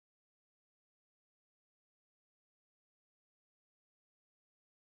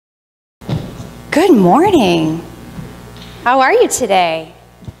Good morning. How are you today?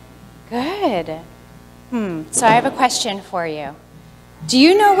 Good. So I have a question for you. Do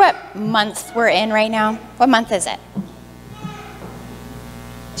you know what month we're in right now? What month is it?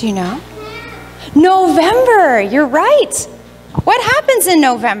 Do you know? November. You're right. What happens in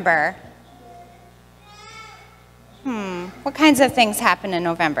November? What kinds of things happen in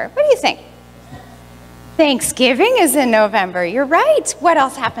November? What do you think? Thanksgiving is in November. You're right. What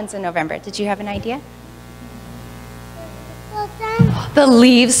else happens in November? Did you have an idea? The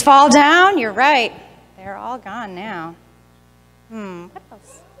leaves fall down. You're right. They're all gone now. What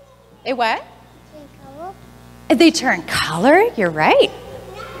else? They what? They turn color. You're right.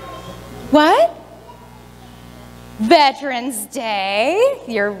 What? Veterans Day.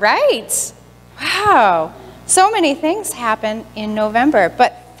 You're right. Wow. So many things happen in November,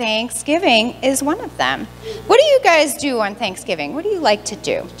 but Thanksgiving is one of them. What do you guys do on Thanksgiving? What do you like to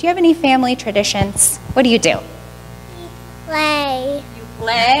do? Do you have any family traditions? What do you do? Play. You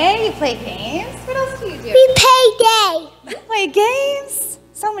play? You play games? What else do you do? We play games. You play games?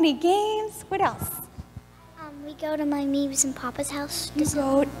 So many games. What else? We go to my Memes and Papa's house. You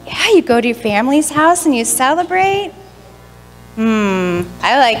go to your family's house and you celebrate? I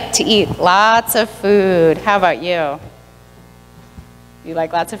like to eat lots of food. How about you? You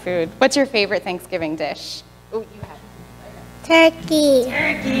like lots of food. What's your favorite Thanksgiving dish? Oh, you have Turkey.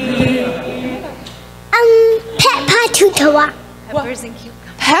 turkey. Pepatutawa. Peppers and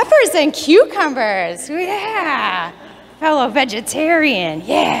cucumbers. Peppers and cucumbers. Yeah. Fellow vegetarian.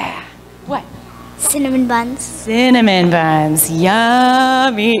 Yeah. What? Cinnamon buns. Cinnamon buns.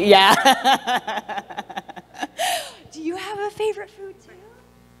 Yummy. Yeah. Do you have a favorite food too?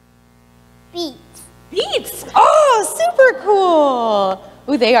 Beets. Beets. Oh, super cool.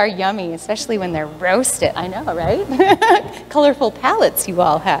 Oh, they are yummy, especially when they're roasted. I know, right? Colorful palettes you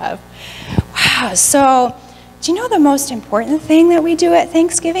all have. Wow. So, do you know the most important thing that we do at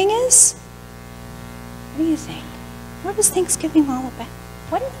Thanksgiving is? What do you think? What is Thanksgiving all about?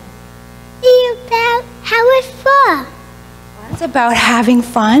 What is it? It's about having fun. It's about having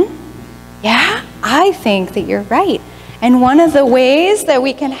fun? Yeah, I think that you're right. And one of the ways that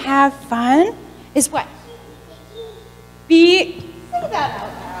we can have fun is what? Say that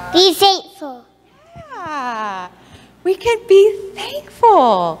out loud. Be thankful. Yeah, we can be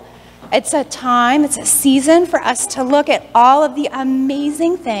thankful. It's a time, it's a season for us to look at all of the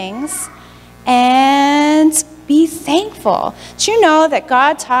amazing things and be thankful. Do you know that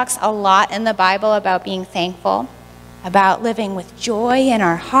God talks a lot in the Bible about being thankful, about living with joy in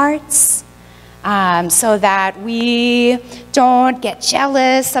our hearts, so that we don't get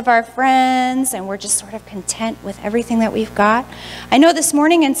jealous of our friends and we're just sort of content with everything that we've got? I know this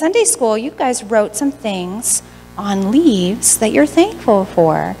morning in Sunday school, you guys wrote some things on leaves that you're thankful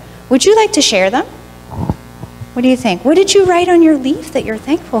for. Would you like to share them? What do you think? What did you write on your leaf that you're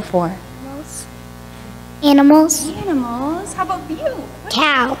thankful for? Animals. Animals. How about you?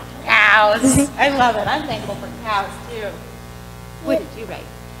 Cow. Cows. I love it. I'm thankful for cows too. What did you write?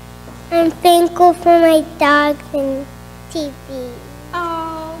 I'm thankful for my dogs and TV.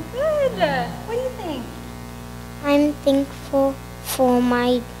 Oh, good. What do you think? I'm thankful for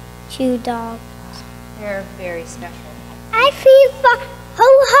my 2 dogs. They're very special. I feel for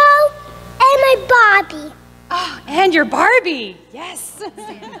Ho-Ho and my Barbie. Oh, and your Barbie. Yes.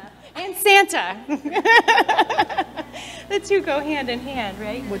 Santa. And Santa. The two go hand in hand,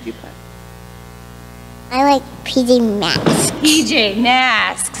 right? What'd you put? I like PJ Masks. PJ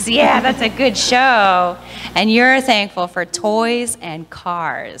Masks. Yeah, that's a good show. And you're thankful for toys and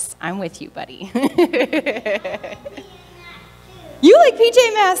cars. I'm with you, buddy. You like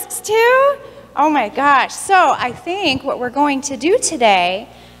PJ Masks too? Oh my gosh. So I think what we're going to do today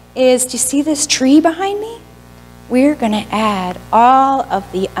is, do you see this tree behind me? We're going to add all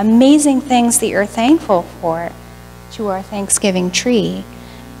of the amazing things that you're thankful for to our Thanksgiving tree.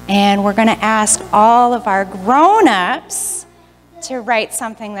 And we're going to ask all of our grown-ups to write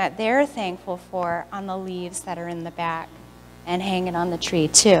something that they're thankful for on the leaves that are in the back and hang it on the tree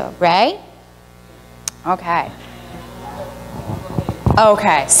too, right? Okay.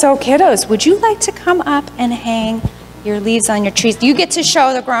 Okay, so kiddos, would you like to come up and hang your leaves on your trees? You get to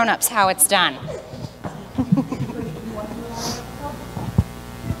show the grown-ups how it's done.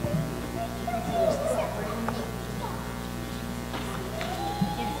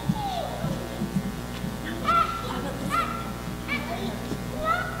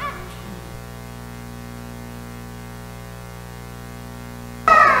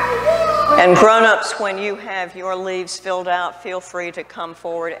 And grown-ups, when you have your leaves filled out, feel free to come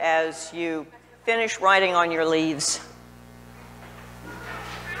forward as you finish writing on your leaves.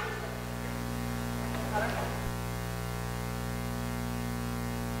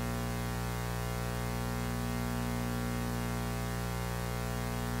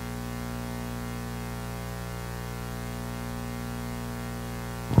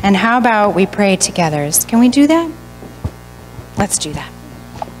 And how about we pray together? Can we do that? Let's do that.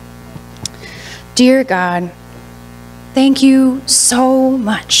 Dear God, thank you so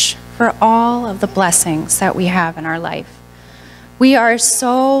much for all of the blessings that we have in our life. We are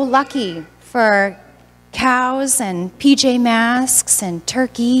so lucky for cows and PJ Masks and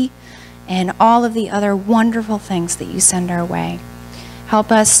turkey and all of the other wonderful things that you send our way.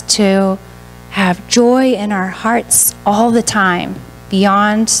 Help us to have joy in our hearts all the time,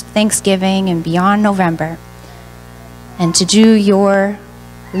 beyond Thanksgiving and beyond November, and to do your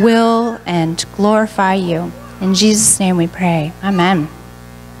will and glorify you. In Jesus' name we pray. Amen.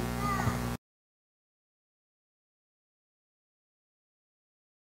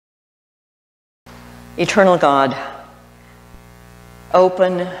 Eternal God,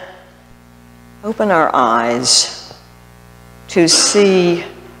 open our eyes to see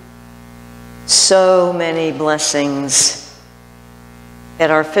so many blessings that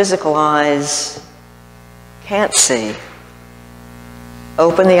our physical eyes can't see.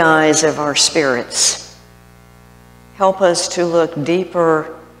 Open the eyes of our spirits. Help us to look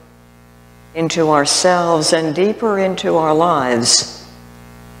deeper into ourselves and deeper into our lives,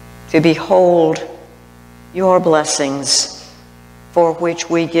 to behold your blessings, for which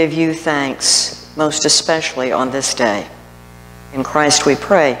we give you thanks, most especially on this day. In Christ we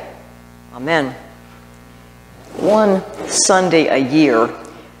pray. Amen. One Sunday a year,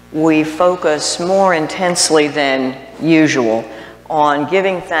 we focus more intensely than usual on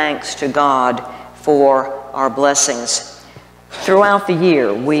giving thanks to God for our blessings. Throughout the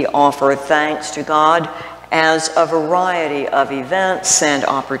year, we offer thanks to God as a variety of events and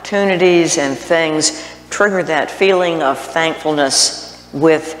opportunities and things trigger that feeling of thankfulness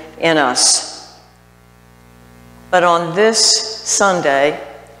within us. But on this Sunday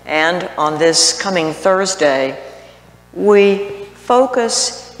and on this coming Thursday, we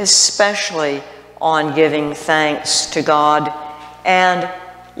focus especially on giving thanks to God and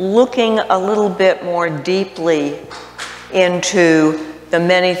looking a little bit more deeply into the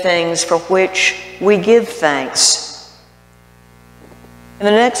many things for which we give thanks. In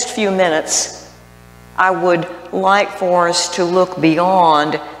the next few minutes, I would like for us to look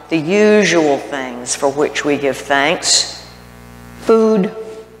beyond the usual things for which we give thanks: food,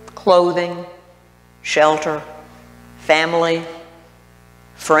 clothing, shelter, family,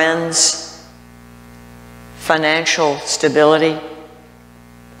 friends, financial stability.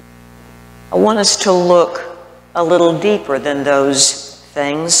 I want us to look a little deeper than those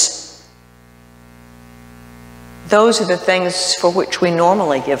things. Those are the things for which we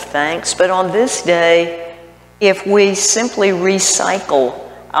normally give thanks, but on this day, if we simply recycle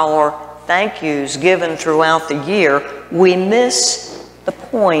our thank yous given throughout the year, we miss the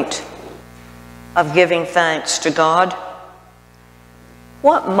point of giving thanks to God.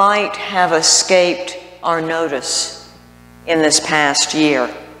 What might have escaped our notice in this past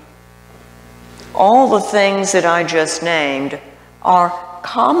year? All the things that I just named are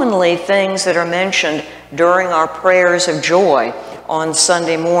commonly things that are mentioned during our prayers of joy on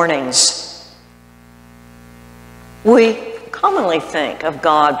Sunday mornings. We commonly think of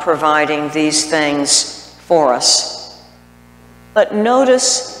God providing these things for us, but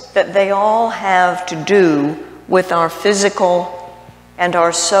notice that they all have to do with our physical and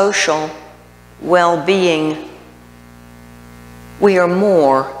our social well-being. We are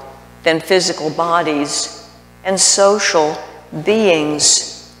more than physical bodies and social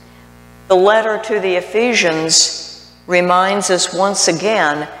beings. The letter to the Ephesians reminds us once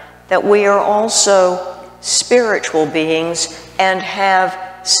again that we are also spiritual beings and have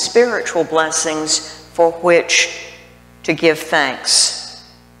spiritual blessings for which to give thanks.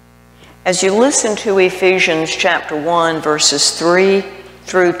 As you listen to Ephesians chapter 1, verses 3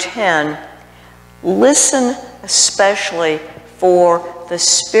 through 10, listen especially for the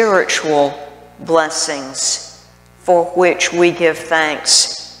spiritual blessings for which we give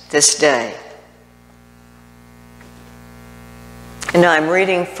thanks this day. And I'm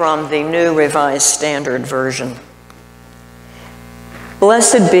reading from the New Revised Standard Version.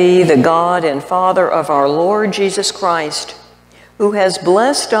 Blessed be the God and Father of our Lord Jesus Christ, who has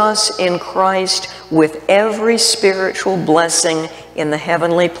blessed us in Christ with every spiritual blessing in the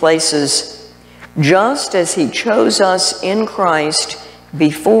heavenly places, just as he chose us in Christ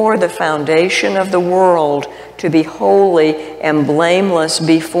before the foundation of the world to be holy and blameless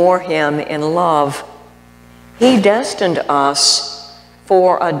before him in love. He destined us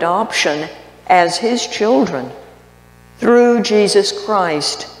for adoption as his children through Jesus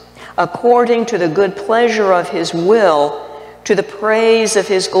Christ, according to the good pleasure of his will, to the praise of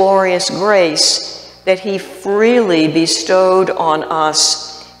his glorious grace that he freely bestowed on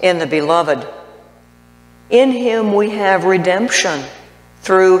us in the Beloved. In him we have redemption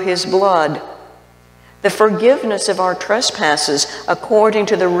through his blood, the forgiveness of our trespasses according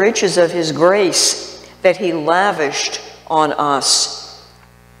to the riches of his grace that he lavished on us.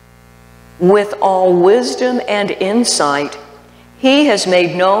 With all wisdom and insight, he has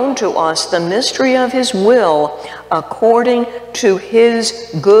made known to us the mystery of his will according to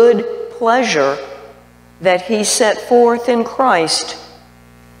his good pleasure that he set forth in Christ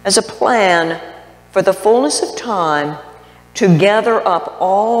as a plan for the fullness of time to gather up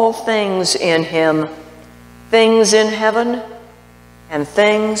all things in him, things in heaven and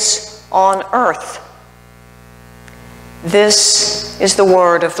things on earth. This is the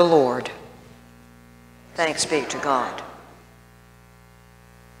word of the Lord. Thanks be to God.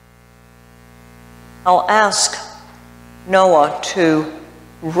 I'll ask Noah to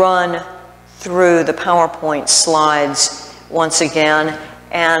run through the PowerPoint slides once again,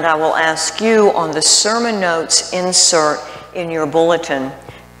 and I will ask you on the sermon notes insert in your bulletin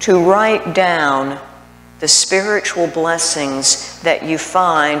to write down the spiritual blessings that you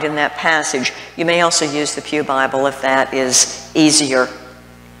find in that passage. You may also use the Pew Bible if that is easier.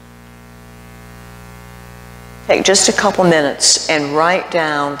 Take just a couple minutes and write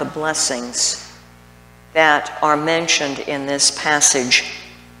down the blessings that are mentioned in this passage.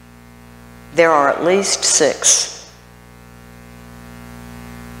 There are at least 6.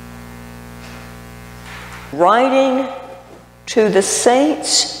 Writing to the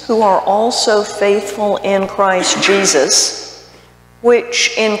saints who are also faithful in Christ Jesus,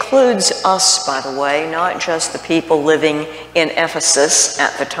 which includes us, by the way, not just the people living in Ephesus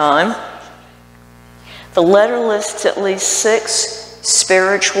at the time. The letter lists at least 6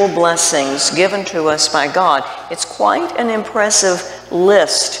 spiritual blessings given to us by God. It's quite an impressive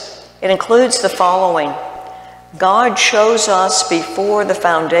list. It includes the following. God chose us before the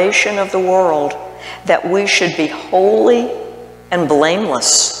foundation of the world that we should be holy and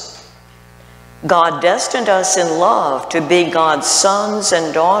blameless. God destined us in love to be God's sons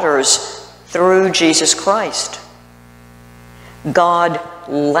and daughters through Jesus Christ. God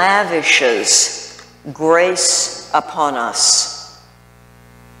lavishes grace upon us.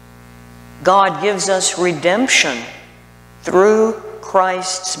 God gives us redemption through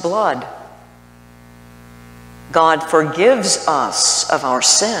Christ's blood. God forgives us of our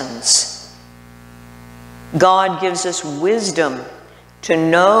sins. God gives us wisdom to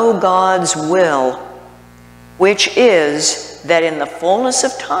know God's will, which is that in the fullness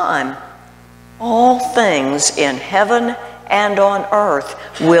of time, all things in heaven and on earth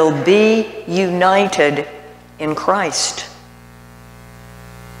will be united in Christ.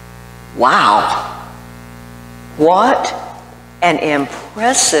 Wow! What an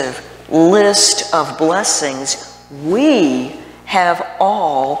impressive list of blessings we have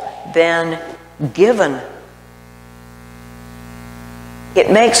all been given. It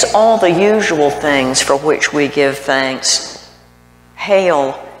makes all the usual things for which we give thanks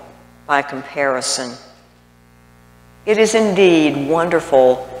pale by comparison. It is indeed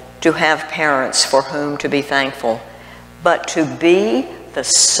wonderful to have parents for whom to be thankful, but to be the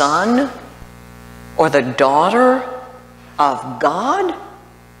son or the daughter of God?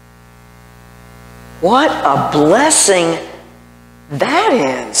 What a blessing that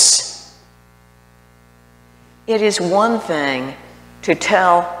is! It is one thing to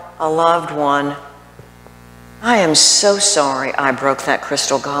tell a loved one, I am so sorry I broke that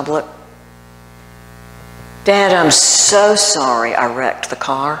crystal goblet. Dad, I'm so sorry I wrecked the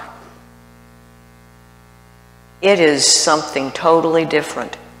car. It is something totally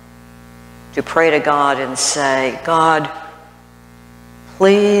different to pray to God and say, God,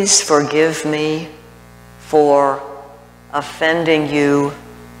 please forgive me for offending you,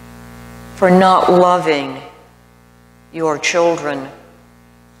 for not loving your children,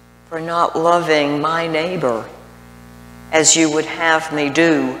 for not loving my neighbor as you would have me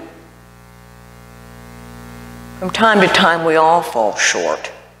do. From time to time, we all fall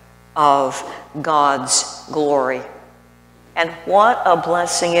short of God's glory. And what a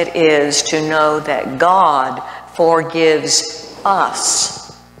blessing it is to know that God forgives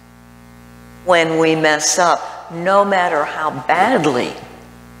us when we mess up, no matter how badly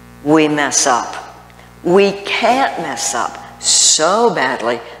we mess up. We can't mess up so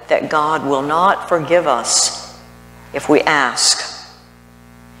badly that God will not forgive us if we ask.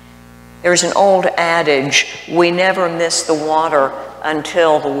 There's an old adage, we never miss the water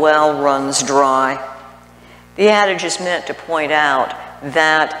until the well runs dry. The adage is meant to point out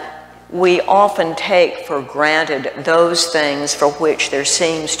that we often take for granted those things for which there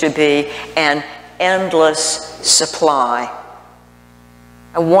seems to be an endless supply.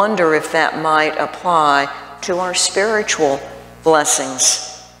 I wonder if that might apply to our spiritual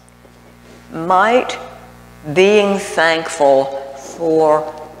blessings. Might being thankful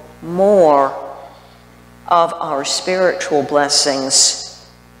for more of our spiritual blessings,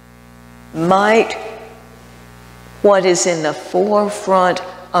 might what is in the forefront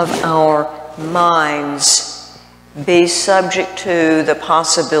of our minds be subject to the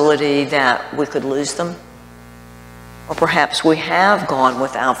possibility that we could lose them? Or perhaps we have gone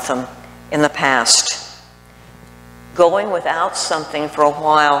without them in the past. Going without something for a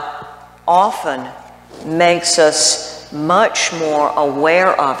while often makes us much more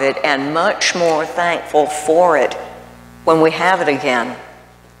aware of it and much more thankful for it when we have it again.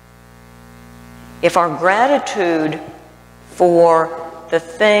 If our gratitude for the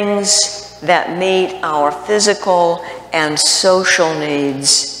things that meet our physical and social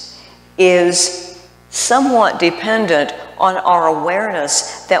needs is somewhat dependent on our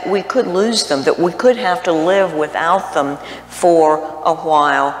awareness that we could lose them, that we could have to live without them for a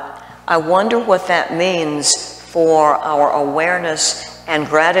while, I wonder what that means for our awareness and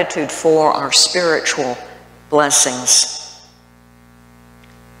gratitude for our spiritual blessings.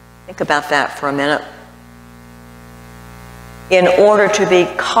 Think about that for a minute. In order to be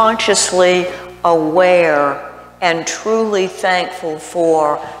consciously aware and truly thankful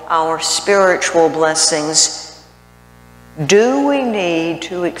for our spiritual blessings, do we need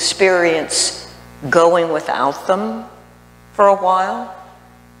to experience going without them for a while?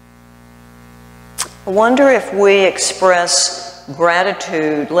 I wonder if we express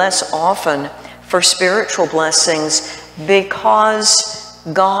gratitude less often for spiritual blessings because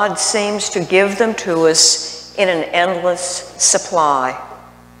God seems to give them to us in an endless supply.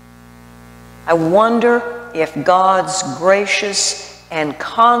 I wonder if God's gracious and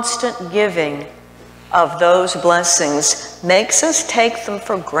constant giving of those blessings makes us take them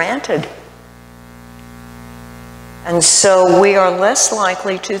for granted. And so we are less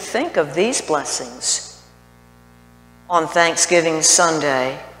likely to think of these blessings on Thanksgiving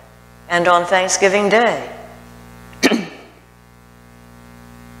Sunday and on Thanksgiving Day.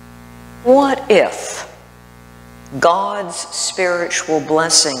 What if God's spiritual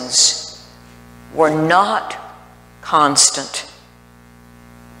blessings were not constant?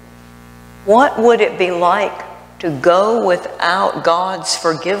 What would it be like to go without God's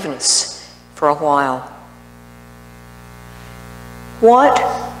forgiveness for a while? What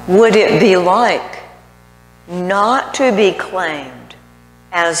would it be like not to be claimed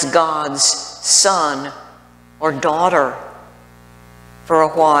as God's son or daughter for a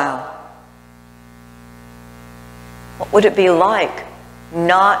while? What would it be like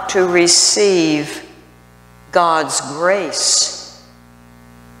not to receive God's grace?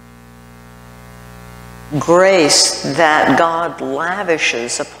 Grace that God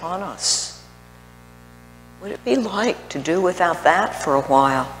lavishes upon us. What would it be like to do without that for a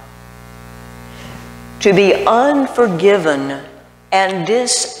while? To be unforgiven and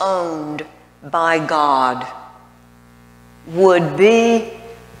disowned by God would be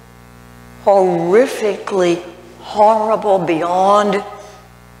horrifically horrible beyond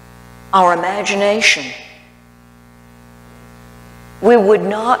our imagination. We would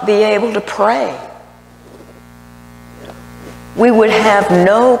not be able to pray. We would have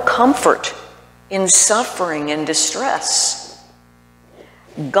no comfort in suffering and distress.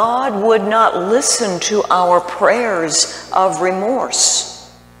 God would not listen to our prayers of remorse.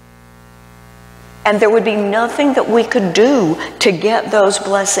 And there would be nothing that we could do to get those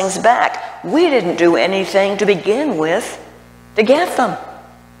blessings back. We didn't do anything to begin with to get them.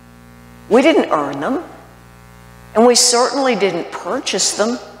 We didn't earn them, and we certainly didn't purchase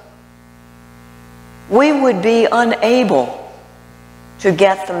them. We would be unable to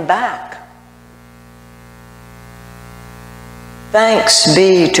get them back. Thanks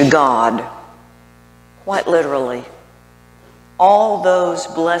be to God, quite literally. All those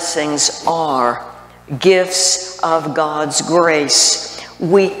blessings are gifts of God's grace.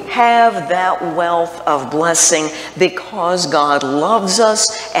 We have that wealth of blessing because God loves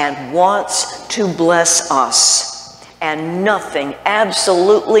us and wants to bless us. And nothing,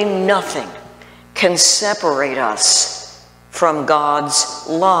 absolutely nothing, can separate us from God's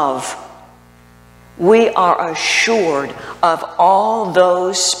love. We are assured of all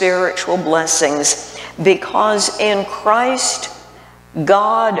those spiritual blessings because in Christ,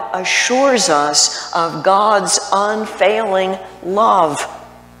 God assures us of God's unfailing love.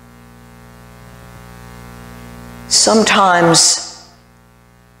 Sometimes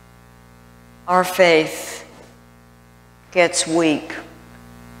our faith gets weak.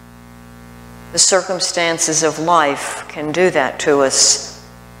 The circumstances of life can do that to us.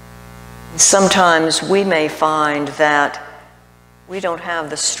 Sometimes we may find that we don't have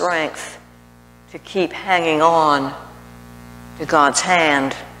the strength to keep hanging on to God's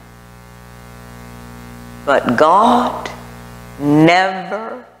hand. But God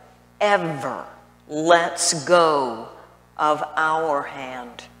never, ever lets go of our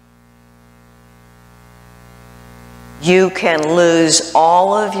hand. You can lose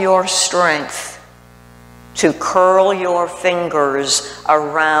all of your strength to curl your fingers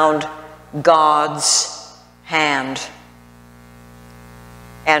around God's hand,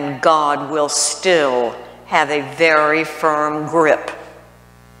 and God will still have a very firm grip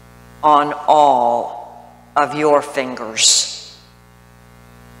on all of your fingers.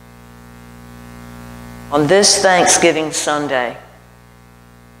 On this Thanksgiving Sunday,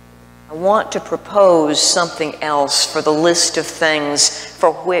 I want to propose something else for the list of things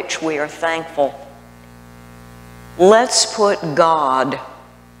for which we are thankful. Let's put God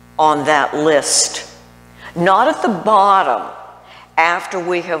on that list, not at the bottom after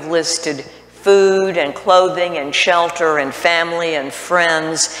we have listed food and clothing and shelter and family and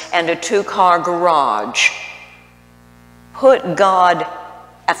friends and a 2-car garage. Put God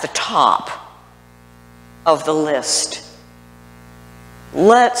at the top of the list.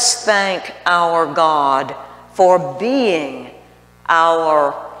 Let's thank our God for being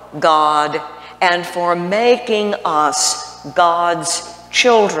our God and for making us God's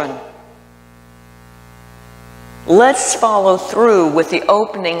children. Let's follow through with the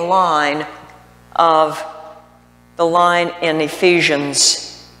opening line of the line in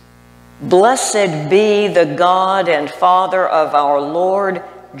Ephesians. Blessed be the God and Father of our Lord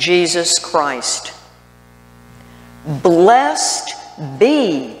Jesus Christ. Blessed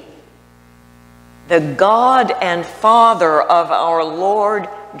be the God and Father of our Lord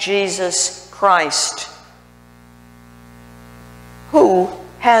Jesus Christ, who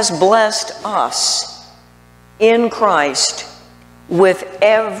has blessed us in Christ with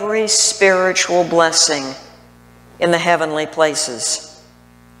every spiritual blessing in the heavenly places.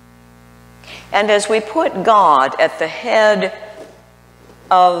 And as we put God at the head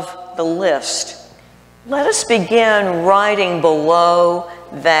of the list, let us begin writing below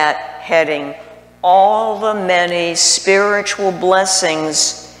that heading all the many spiritual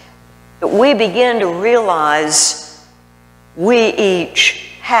blessings that we begin to realize we each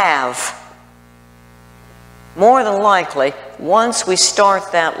have. More than likely, once we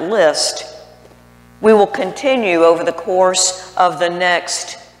start that list, we will continue over the course of the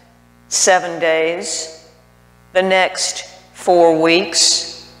next 7 days, the next 4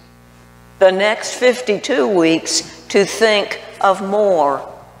 weeks, the next 52 weeks to think of more.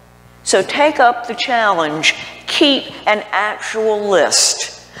 So take up the challenge. Keep an actual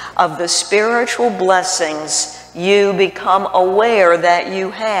list of the spiritual blessings you become aware that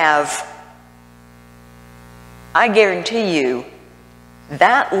you have. I guarantee you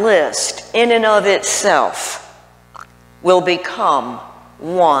that list in and of itself will become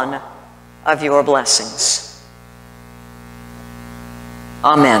one of your blessings.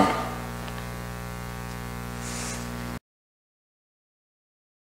 Amen.